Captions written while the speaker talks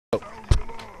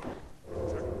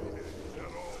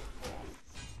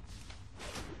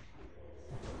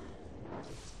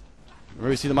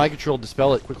Remember, see the mind control,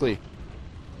 dispel it quickly.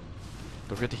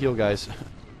 Don't forget to heal, guys.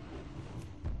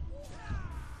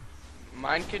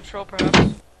 Mind control,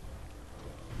 perhaps?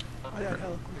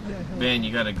 Ben,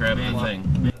 you gotta grab the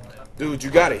thing. Dude,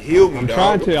 you gotta heal me, I'm dog.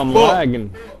 trying to, I'm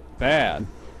lagging bad.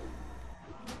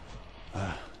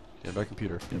 Get back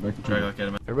computer.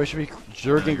 Everybody should be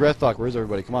jerking Grethok. Where's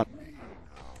everybody? Come on.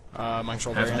 Mind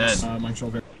control Half variants. dead. Mind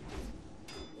control variants.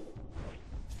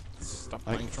 Stop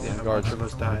mind control. Yeah, guards.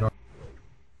 Almost died.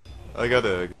 I got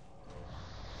a...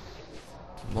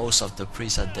 Most of the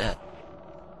priests are dead.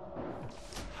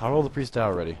 How are all the priests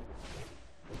out already?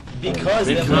 Because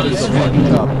Good the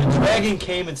job. dragon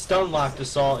came and stun locked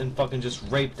us all and fucking just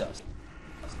raped us.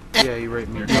 Yeah, he raped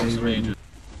me. Here comes the mages.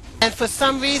 And for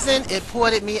some reason, it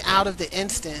ported me out of the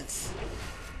instance.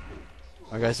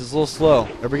 Alright guys, it's a little slow.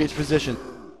 Everybody get your position.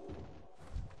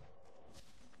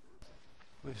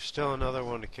 There's still another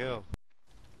one to kill.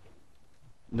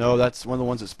 No, that's one of the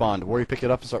ones that spawned. Where you pick it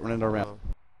up and start running it around.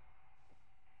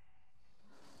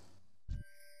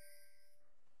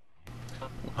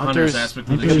 Hunter's aspect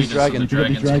of the cheat is dragon.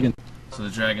 so the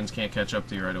dragons can't catch up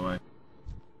to you right away.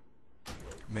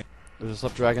 There's a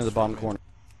slept dragon in the bottom corner.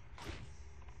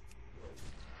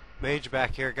 Mage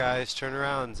back here, guys. Turn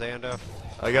around, Xando.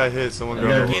 I got hit. Someone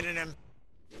grab him. Getting him.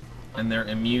 And they're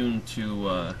immune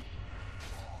to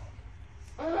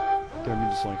They're immune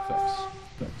to slowing effects.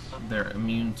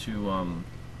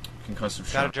 concussive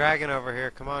shock. Got a dragon over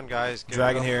here. Come on, guys. Get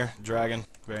Dragon it here. Dragon.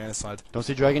 Very on the side. Don't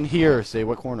say dragon here. Say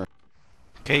what corner.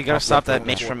 Okay, you gotta stop that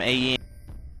mage from AE.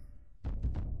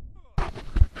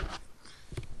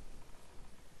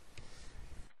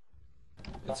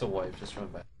 It's a wipe, just run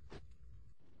back.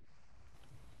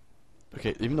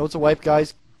 Okay, even though it's a wipe,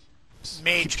 guys,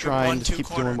 Mage, keep trying. one, Just two keep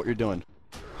corner. doing what you're doing.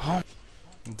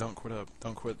 Don't quit up.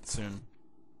 Don't quit soon.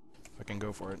 If I can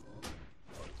go for it.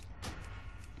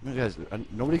 Guys,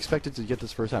 nobody expected to get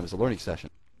this first time. It's a learning session.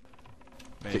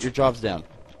 Mage. Get your jobs down.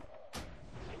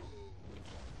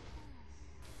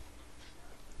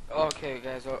 Okay,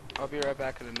 guys, I'll be right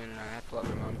back in a minute. I have to let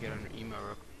my mom get on her email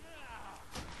real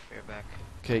quick. Be right back.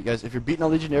 Okay, guys, if you're beating all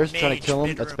legionnaires and trying to Mage, kill them,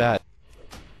 mid that's room. bad.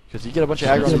 Because you get a bunch of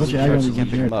aggro on the legionnaires, you can't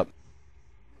pick them up.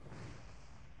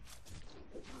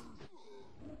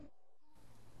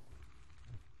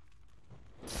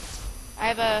 I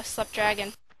have a slept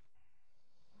dragon.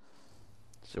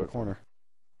 See what corner.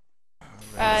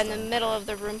 In the middle of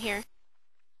the room here.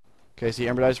 Okay, see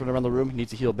Amber Dice running around the room. He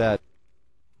needs to heal bad.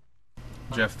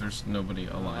 Jeff, there's nobody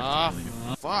alive to heal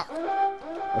you. Fuck.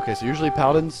 Okay, so usually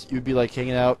paladins, you'd be like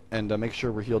hanging out and make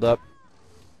sure we're healed up.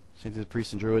 Same thing with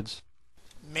priests and druids.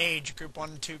 Mage, group 1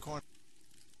 and 2 corner.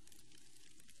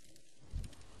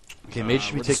 Okay, mages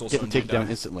should be we're just getting also taken down down.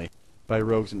 instantly by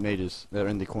rogues and mages that are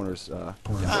in the corners. They're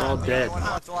all dead. One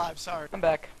left alive, sorry. I'm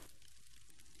back.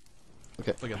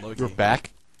 Okay, Look at Loki. you're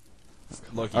back.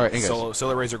 Loki. All right, hey, guys. Solo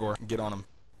Razergore. Get on him.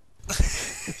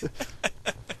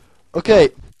 Okay.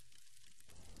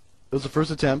 It was the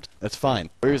first attempt. That's fine.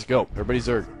 Warriors go. Everybody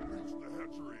Zerg.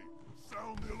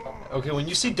 Okay, when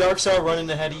you see Darkseid running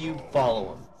ahead of you,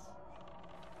 follow him.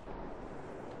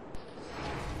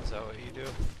 Is that what you do?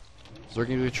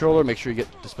 Zerging the controller. Make sure you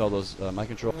dispel those mind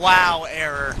control. Wow,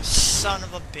 error. Son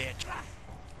of a bitch.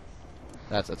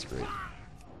 That's great.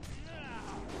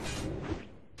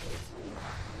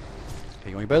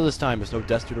 Okay, going better this time. There's no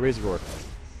death due to Razergore.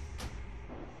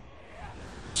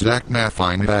 Zach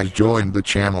Maffeinbag joined the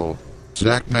channel.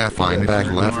 Zach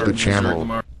Maffeinbag left the channel.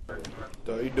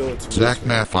 Dog, you doing too Zach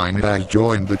much. Maffeinbag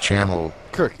joined the channel.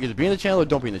 Kirk, either be in the channel or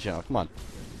don't be in the channel. Come on.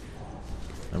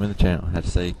 I'm in the channel. I had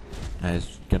to say I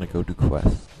was gonna go do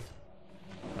quests.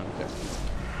 Okay.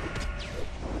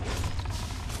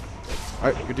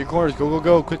 Alright, get to your corners. Go, go,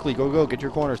 go. Quickly. Go, go. Get to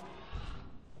your corners.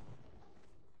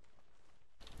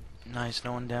 Nice,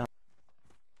 no one down.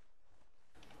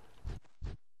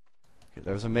 Okay,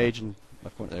 there was a mage in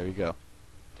left corner. There you go.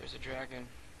 There's a dragon.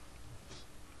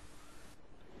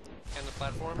 And the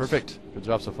platforms? Perfect. Good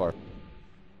job so far.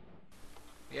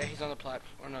 Yeah, he's on the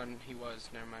platform. Or no, he was.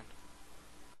 Never mind.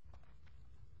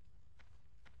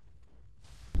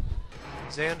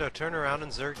 Xando, turn around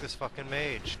and Zerg this fucking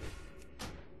mage.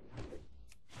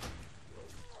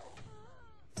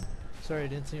 Sorry, I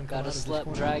didn't see him come Got out a of this slept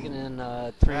corner. dragon in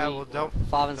 3, Yeah, well,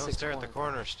 5, and don't 6 stare at the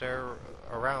corner. Stare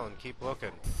around. Keep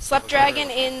looking. Slept Look dragon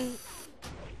everywhere. in.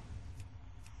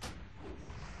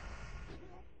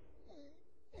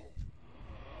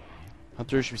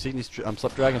 Hunter should be seeing these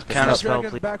slept dragons. Pick Counter them up. spell,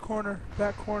 Dragon, please. back corner,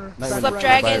 back corner. Night back Wind. Slept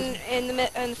right. dragon in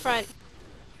the front.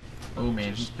 Oh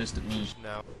man, he's pissed at me.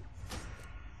 No.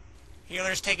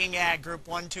 Healer's taking ag, group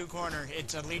 1, 2 corner.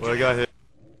 It's a legion. Well, I got hit.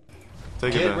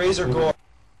 Take it Get down. Razergore.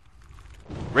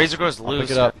 Razorgore's I'll loose.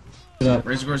 pick it up.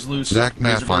 Razorgore's loose. Zach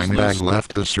Razorgore's Maffeinbag loose.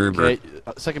 left the server. Okay,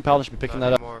 second paladin should be picking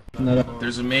that up.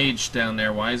 There's a mage down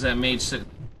there. Why is that mage sitting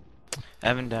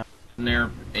Evan down. there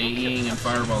AEing and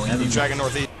fireballing people? Dragon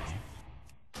northeast.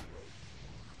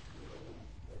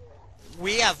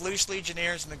 We have loose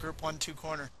legionnaires in the group 1-2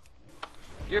 corner.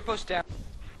 You're pushed down.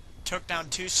 Took down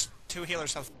two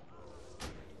healers.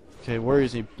 Okay,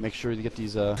 warriors need to make sure you get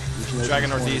these legionaries Dragon in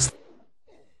the corner. northeast.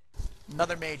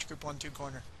 Another mage, group 1-2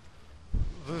 corner.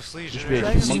 Loose You should Legion. be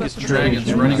If you see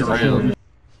dragons running around,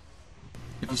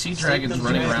 if you see dragons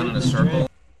running around in a circle,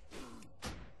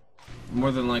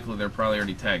 more than likely they're probably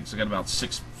already tagged. So I got about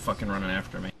 6 fucking running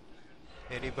after me.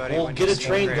 Anybody Well, when get you a see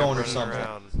train Graham going or running something.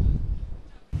 around.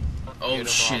 Oh Get 'em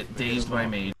shit, off, dazed get 'em by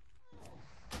off. mage.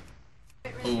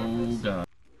 Oh god.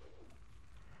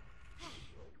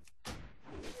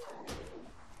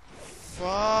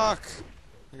 Fuck!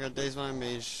 I got dazed by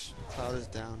mage. Cloud is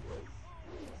down.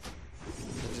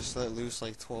 I just let loose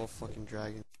like 12 fucking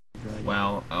dragons.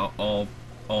 Wow,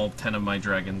 all 10 of my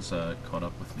dragons caught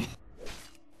up with me.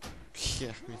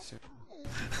 Yeah, me too.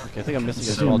 Okay, I think I'm missing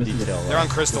a small detail. They're on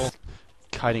crystal.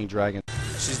 Kiting dragon.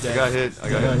 She's I dead. got hit. I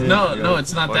got hit. No,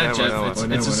 it's not that, Jeff.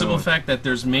 no, It's a simple fact that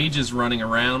there's mages running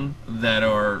around that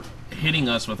are hitting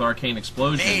us with arcane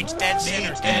explosions, Mage, dead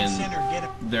center, dead and center, get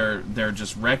him. they're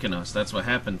just wrecking us. That's what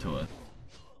happened to us.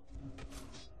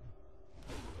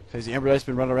 Because the Amber Dice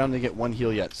been running around and they get 1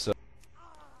 heal yet, so.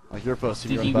 Like you're supposed to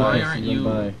be Dicky, run why by. aren't you?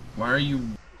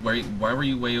 Why were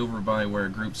you way over by where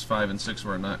groups 5 and 6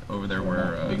 were, not over there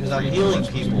where? Because I'm healing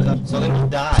people so they can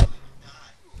die.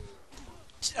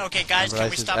 Okay, guys, can we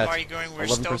Rice is stop at arguing? We're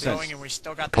still 11%. going and we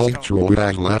still got this going. Punctual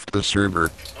left the server.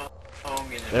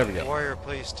 There we go. Warrior,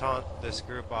 please taunt this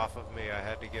group off of me. I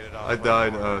had to get it off. I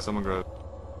died. Someone grabbed.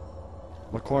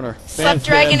 What corner? Slept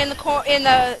dragon in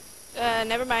the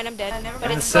never mind, I'm dead.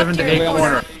 But it's 7 to 8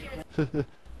 corner.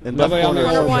 In left Nobody on corner. the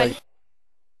Corner wall. 1.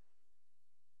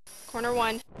 Corner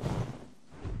 1.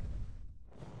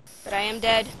 But I am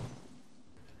dead.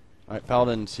 Alright,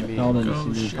 Paladin, see me. Go,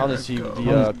 Paladin, see go.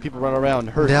 the people run around.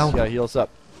 Hurts. Down. Yeah, heal us up.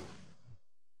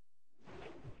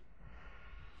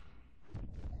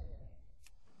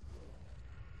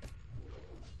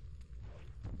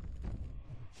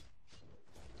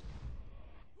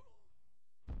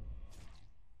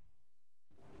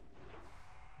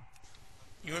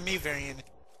 You and me, Varian.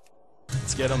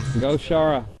 Let's get him. Go,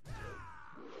 Shara.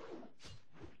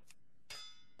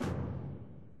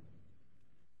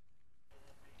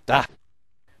 Ah!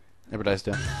 Never dies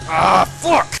down. Ah,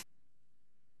 fuck!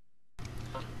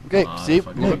 Okay, see? A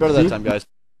fucking little bit better that time, guys.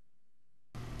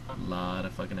 A lot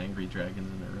of fucking angry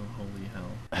dragons in the room. Holy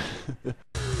hell.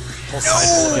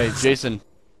 Okay, Jason.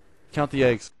 Count the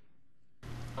eggs.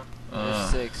 There's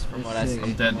 6 from what I see.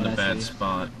 I'm dead in a bad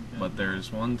spot, but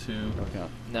there's 1, 2, Don't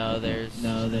count. No, there's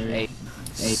 8.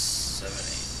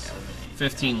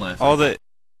 15 left. All the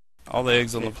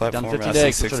eggs on the Down platform. to 15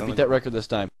 eggs. Let's try to beat that record this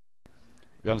time.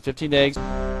 We're down to 15 eggs.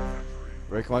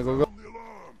 Ready, come on, go, go.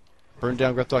 Burn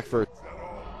down Grethtalk first.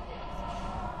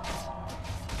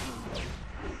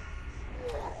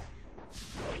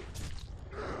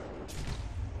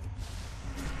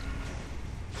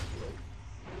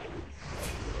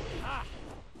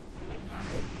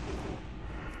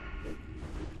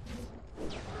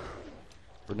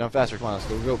 Burn down faster, come on, let's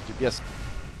go, go, go. Yes.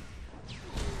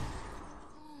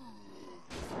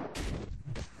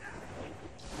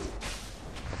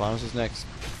 Alphonsus is next.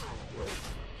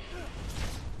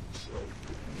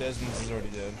 Desmond's is already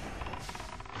dead.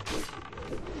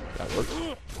 That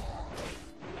works.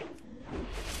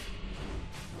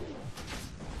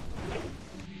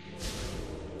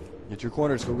 Get your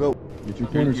corners, go, go. Get your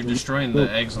You're destroying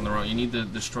the eggs on the wrong. You need to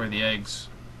destroy the eggs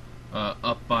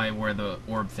up by where the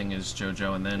orb thing is,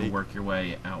 Jojo, and then work your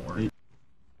way outward.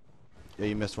 Yeah,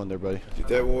 you missed one there, buddy. Get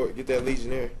that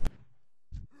legionnaire.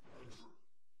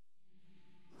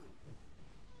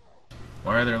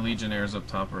 Why are there legionnaires up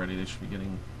top already? They should be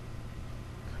getting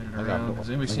kited I got around. more. Has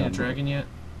anybody I seen a got more. dragon yet?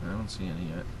 I don't see any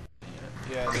yet.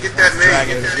 Yeah, get that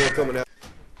dragon. They're coming out.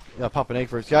 Yeah, pop an egg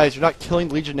first. Guys, you're not killing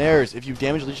Legionnaires. If you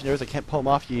damage Legionnaires, I can't pull them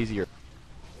off you easier.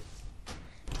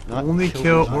 Not Only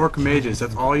kill them. orc mages.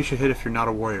 That's all you should hit if you're not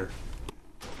a warrior.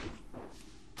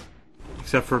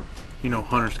 Except for, you know,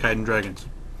 hunters, kite, and dragons.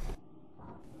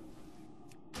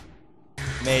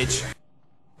 Mage.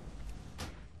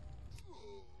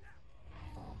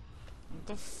 What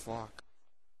the fuck?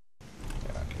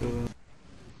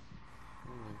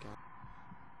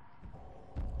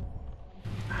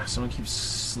 Uh, Someone keeps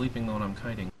sleeping when I'm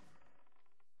kiting.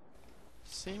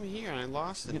 Same here, and I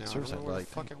lost it Get now. I service don't know at where like-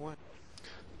 the fuck it went.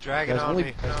 Dragon Guys, on only-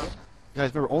 me.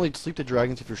 Guys, remember, only sleep the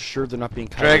dragons if you're sure they're not being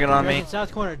kited. Dragon on me. Dragon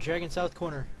south corner. Dragon south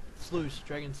corner. It's loose.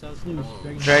 Dragon south loose.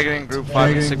 Dragon in group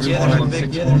 5 and 6 corner.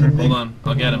 Hold on,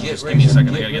 I'll get him. Just give me a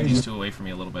second. I gotta get these two away from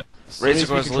me a little bit.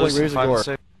 Razergore's loose in 5 and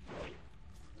 6.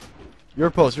 Your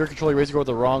post. You're controlling Razergore at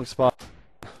the wrong spot.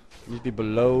 You need to be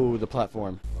below the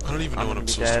platform. I don't even know what I'm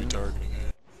supposed to be targeting.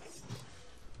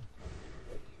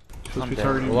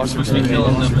 You're supposed to be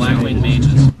killing the Blackwing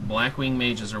mages. Blackwing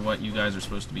mages are what you guys are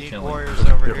supposed to be killing.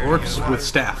 They're orcs with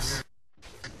staffs.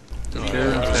 I'm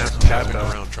just tapping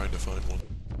around trying to find one.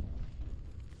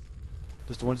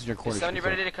 Just the ones in your corner. Is somebody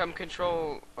ready to come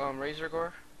control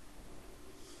Razergore?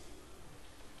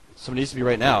 Somebody needs to be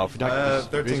right now. If you're not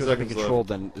 13 Razorgore's being controlled,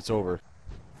 then it's over.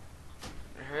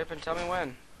 Hurry up and tell me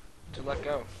when to let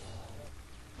go.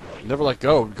 Never let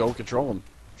go. Go control him.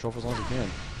 Control for as long as you can.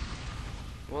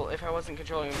 Well, if I wasn't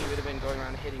controlling him, he would have been going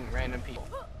around hitting random people.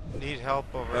 Need help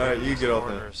over Alright, you get off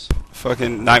there. corners.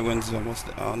 Fucking Nightwind's almost.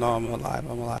 Oh no, I'm alive.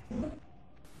 I'm alive.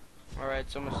 Alright,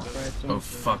 so much. Oh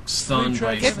fuck, stunned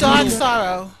by Get Dawn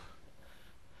Sorrow.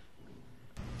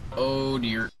 Oh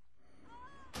dear.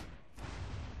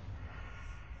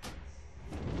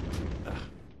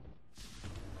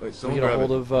 Wait, So someone get a grab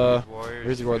hold it. of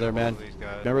Warriors, Razorgore there, get a man. hold of these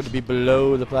guys. Remember to be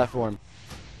below the platform.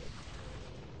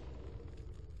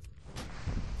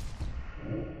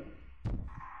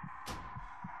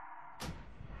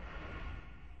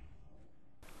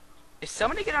 Is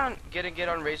somebody gonna get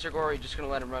on Razergore, or are you just gonna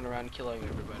let him run around killing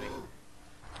everybody?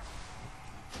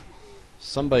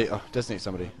 Somebody. Oh, designate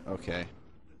somebody. Okay.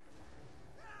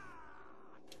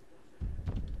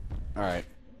 Alright.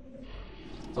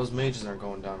 Those mages aren't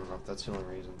going down enough. That's the only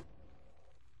reason.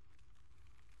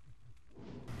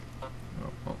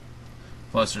 Oh.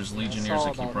 Plus, there's legionnaires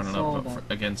that keep running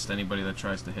up against anybody that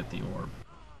tries to hit the orb.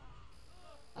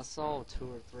 I saw 2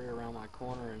 or 3 around my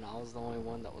corner, and I was the only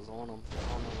one that was on them. I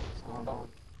don't know what's going on.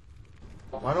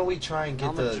 Why don't we try and get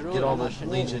all the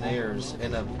legionnaires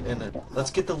in a let's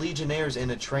get the legionnaires in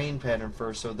a train pattern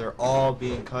first, so they're all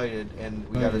being kited, and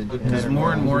we got a good Because pattern.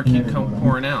 more and more keep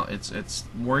pouring out. It's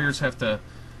warriors have to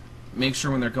make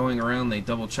sure when they're going around they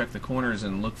double check the corners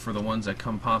and look for the ones that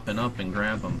come popping up and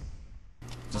grab them.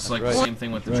 Just like the same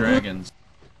thing with the dragons.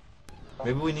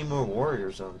 Maybe we need more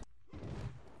warriors on.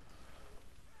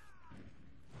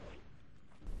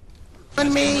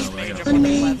 On me. You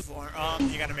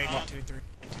gotta make it 2, 3.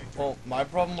 Well, my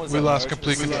problem was we that lost whenever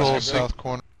I complete tried to control pull of south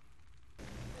corner.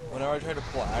 Whenever I tried to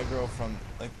pull aggro from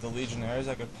like the legionnaires,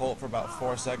 I could pull it for about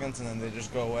 4 seconds and then they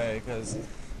just go away because,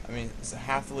 I mean,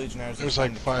 half the legionnaires. There's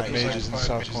like 5 mages in the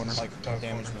south corner. Like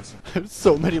damage missing. There's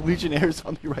so many legionnaires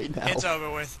on me right now. It's over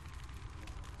with.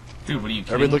 Dude, what are you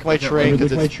kidding? Everybody look at my train,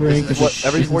 because this is what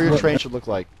every warrior train should look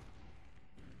like.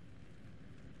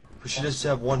 We should just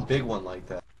have one big one like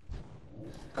that.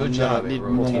 Good No, job, I need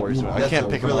Abram. multiple warriors. I can't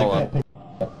pick them all up.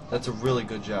 That's a really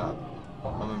good job.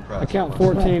 I'm impressed. I count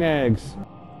 14 eggs.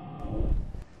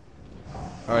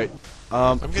 Alright,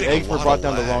 the eggs were brought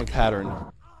down the wrong pattern.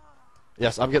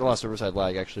 Yes, I'm getting a lot of server-side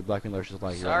lag, actually. Blackwing Lair is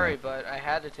lagging Sorry, right but I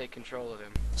had to take control of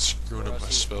him. Screwing up my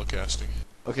spell casting.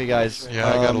 Okay, guys. Yeah,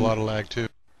 I got a lot of lag too.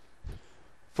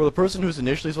 For the person who's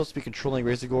initially supposed to be controlling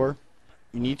Razergore,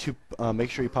 you need to make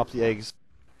sure you pop the eggs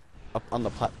up on the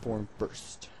platform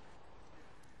first.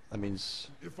 That means,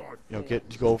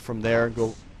 go from there and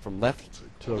go from left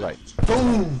to the right.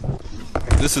 Boom!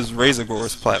 This is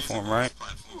Razergore's platform, right?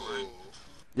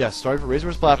 Yes, starting from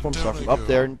Razorgore's platform, start from up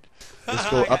there, and just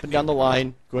go up and down the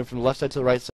line, going from the left side to the right side.